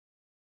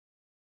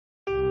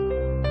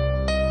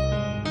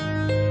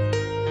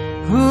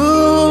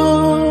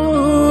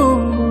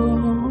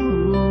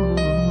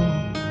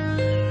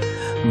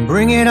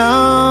Bring it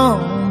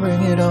on,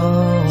 bring it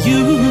on.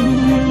 You,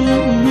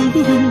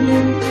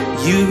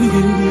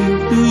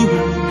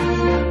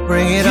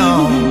 bring it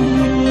on.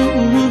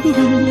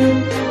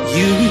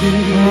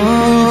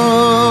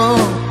 Oh.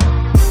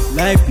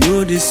 Life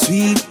know the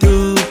sweet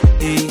though,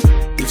 eh?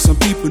 If some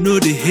people know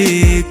the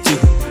hate you,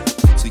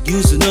 so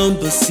use the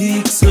number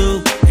 6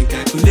 so and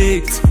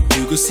calculate.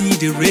 You go see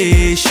the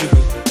ratio.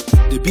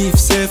 The beef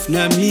self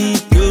na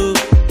meat yo,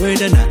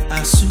 whether na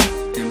asu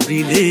them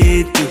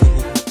relate to.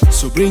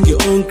 So bring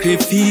your own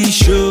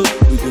crayfish yo,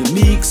 we go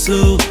mix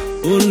so,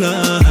 oh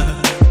Lord.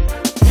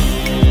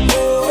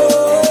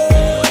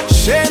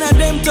 Shane and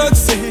them talk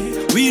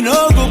say we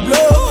no go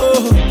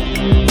blow.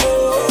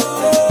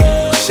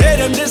 Share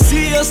them they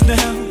see us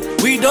now,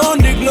 we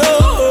don't dey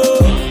glow.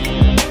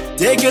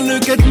 Take a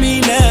look at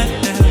me now,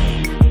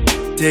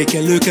 take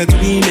a look at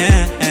me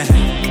now.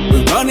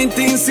 We're running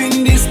things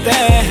in this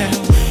town,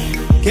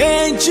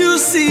 can't you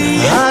see?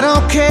 I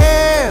don't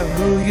care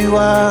who you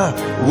are,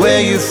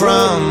 where you're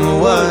from, or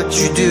what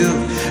you do.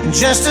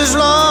 Just as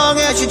long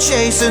as you're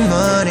chasing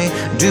money,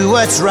 do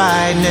what's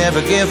right,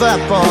 never give up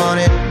on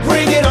it.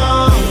 Bring it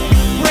on,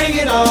 bring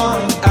it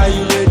on. Are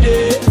you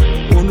ready?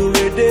 Unu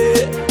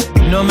ready?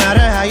 No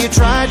matter how you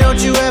try,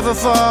 don't you ever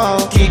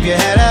fall. Keep your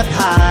head up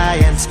high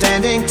and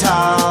standing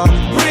tall.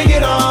 Bring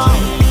it on,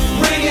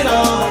 bring it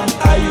on.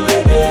 Are you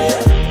ready?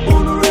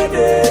 Unu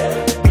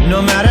ready?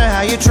 No matter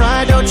how you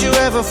try, don't you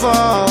ever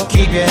fall.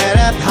 Keep your head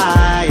up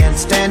high and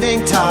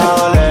standing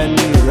tall. And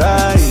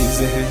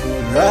rising,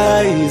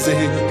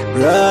 rising,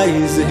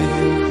 rising.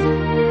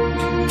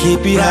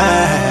 Keep it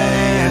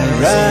high,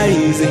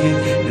 rising,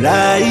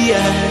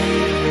 rising.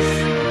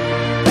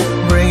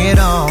 Bring it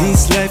on.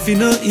 This life is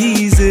not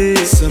easy.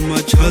 So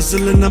much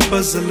hustling and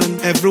puzzling.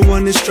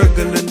 Everyone is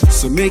struggling.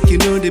 So make you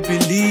know they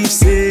believe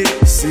say,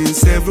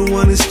 since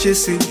everyone is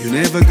chasing, you're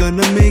never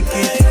gonna make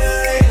it.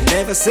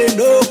 Never say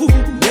no,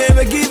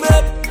 never give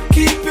up.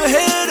 Keep your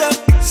head up,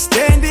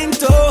 standing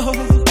tall.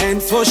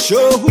 And for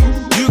sure,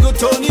 you go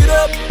turn it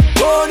up,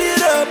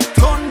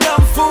 turn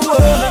down for what?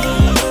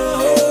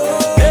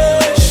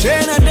 Hey,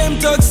 Shane and them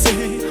talk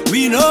say,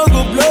 we no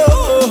go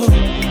blow.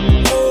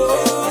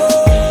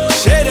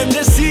 Share them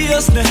they see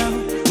us now,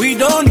 we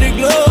don't dey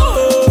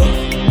glow.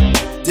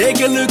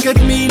 Take a look at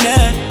me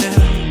now,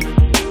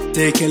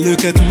 take a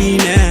look at me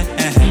now.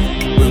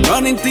 We're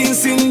running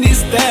things in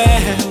this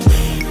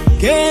town,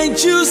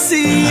 can't you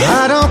see?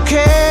 I don't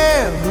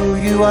care who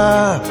you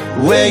are,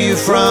 where you're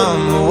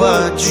from, or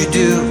what you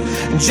do.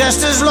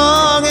 Just as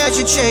long as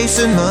you're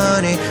chasing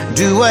money,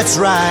 do what's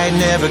right,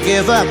 never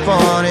give up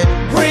on it.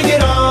 Bring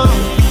it on,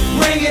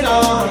 bring it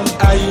on.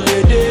 Are you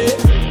ready?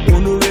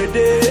 Unu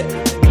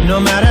ready? No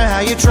matter how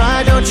you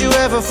try, don't you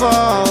ever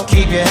fall.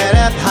 Keep your head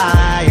up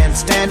high and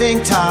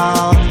standing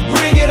tall.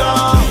 Bring it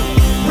on,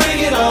 bring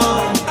it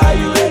on. Are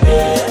you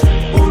ready?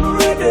 Unu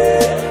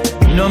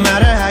ready? No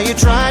matter how you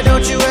try,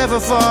 don't you ever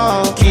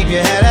fall. Keep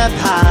your head up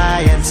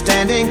high and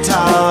standing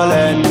tall.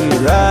 And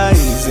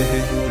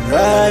rising,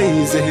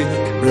 rising,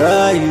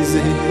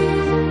 rising.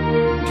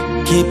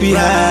 Keep it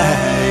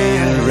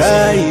high,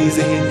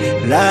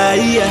 rising,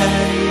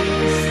 rising.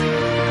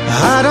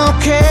 I don't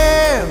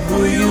care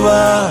who you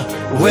are,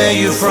 where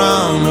you're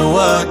from, or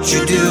what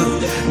you do.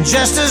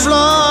 Just as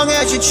long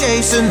as you're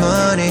chasing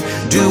money,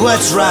 do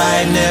what's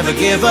right, never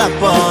give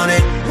up on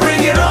it.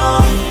 Bring it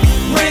on,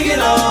 bring it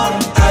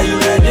on. Are you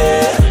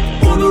ready?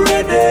 Unu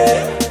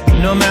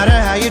ready? No matter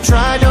how you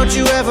try, don't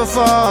you ever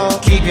fall.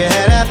 Keep your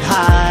head up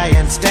high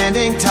and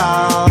standing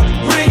tall.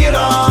 Bring it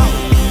on,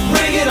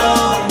 bring it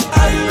on.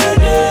 Are you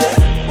ready?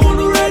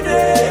 Unu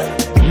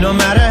ready? No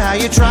matter how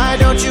you try,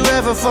 don't you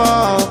ever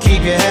fall.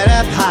 Keep your head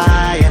up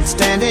high and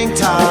standing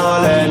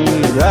tall. And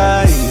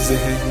rising,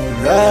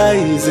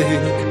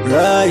 rising,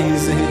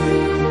 rising.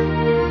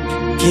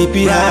 Keep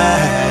it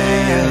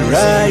high,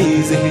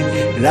 rising,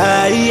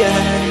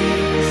 rising.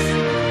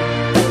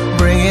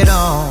 Bring it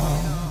on.